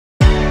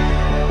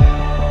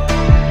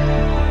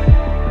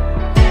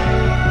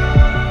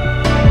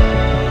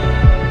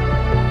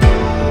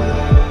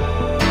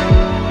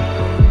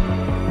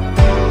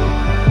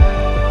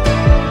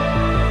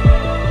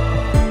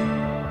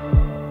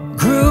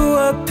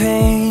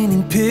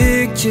painting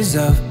pictures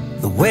of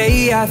the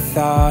way I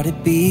thought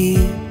it'd be,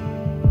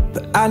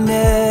 but I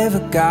never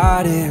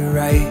got it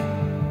right.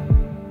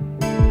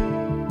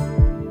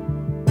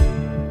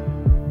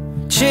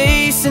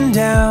 Chasing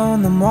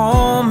down the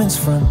moments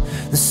from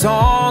the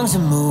songs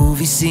and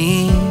movie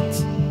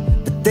scenes,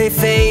 but they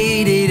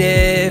faded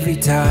every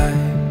time.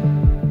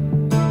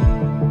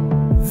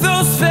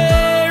 Those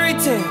fairy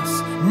tales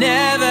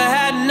never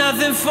had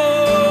nothing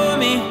for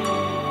me.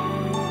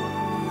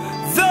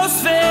 Those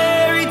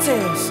fairy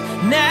tales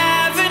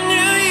never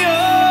knew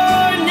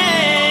your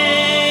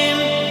name.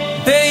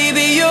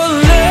 Baby, your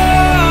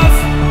love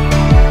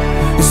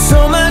is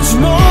so much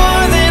more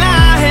than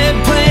I had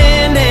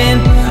planned, and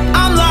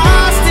I'm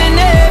lost in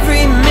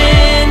every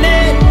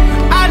minute.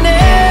 I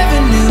never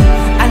knew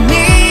I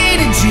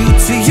needed you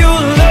to your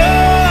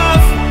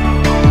love.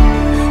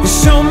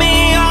 Show me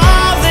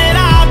all that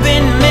I've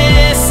been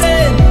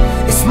missing.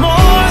 It's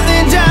more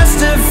than just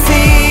a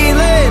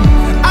feeling.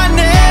 I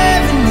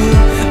never knew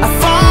I'd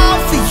fall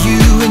for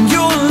you, and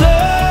your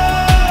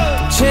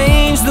love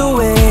changed the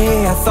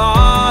way I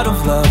thought of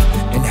love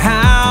and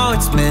how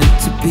it's meant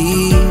to be.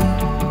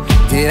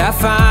 Did I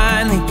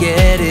finally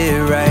get it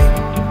right?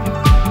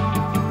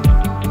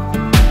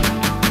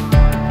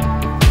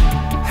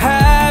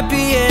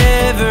 Happy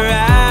ever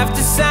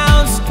after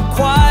sounds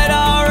quite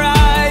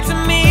alright to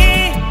me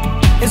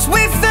as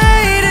we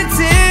fade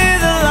into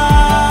the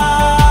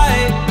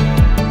light.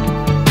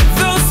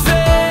 Those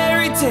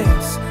fairy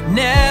tales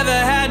never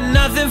had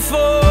nothing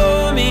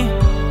for me.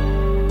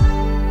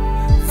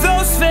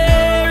 Those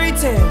fairy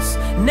tales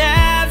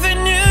never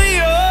knew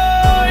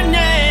your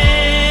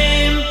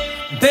name.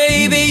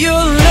 Baby,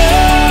 your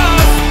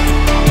love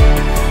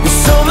is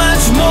so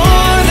much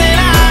more than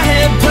I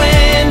had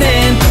planned,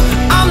 and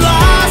I'm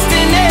lost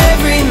in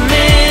every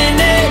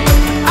minute.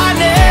 I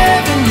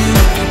never knew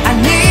I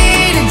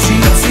needed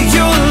you to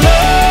your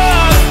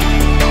love.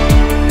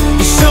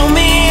 Show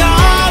me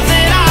all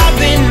that I've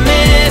been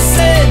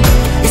missing.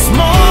 It's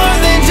more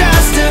than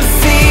just a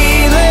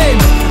feeling.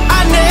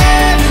 I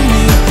never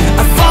knew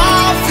I'd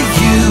fall for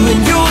you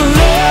and your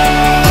love.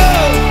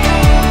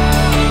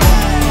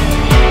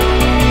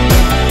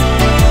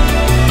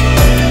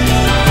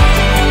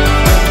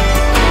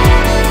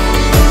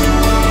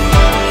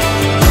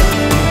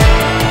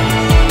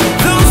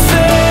 Those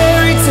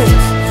fairy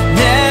tales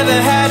never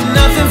had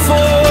nothing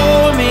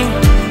for me.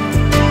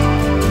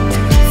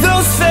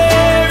 Those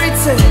fairy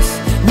tales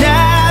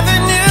never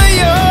knew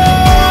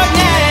your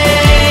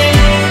name.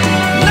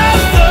 No,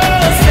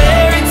 those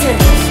fairy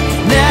tales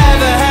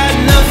never had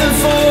nothing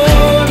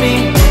for me.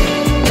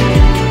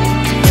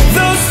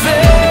 Those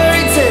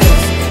fairy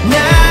tales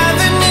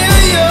never knew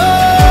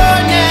your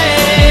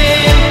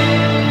name.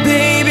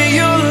 Baby,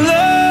 your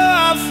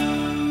love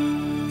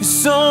is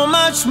so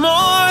much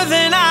more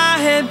than I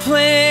had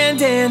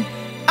planned, and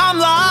I'm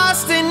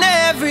lost in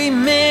every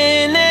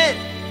minute.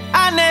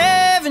 I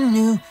never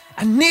knew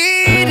I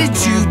needed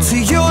you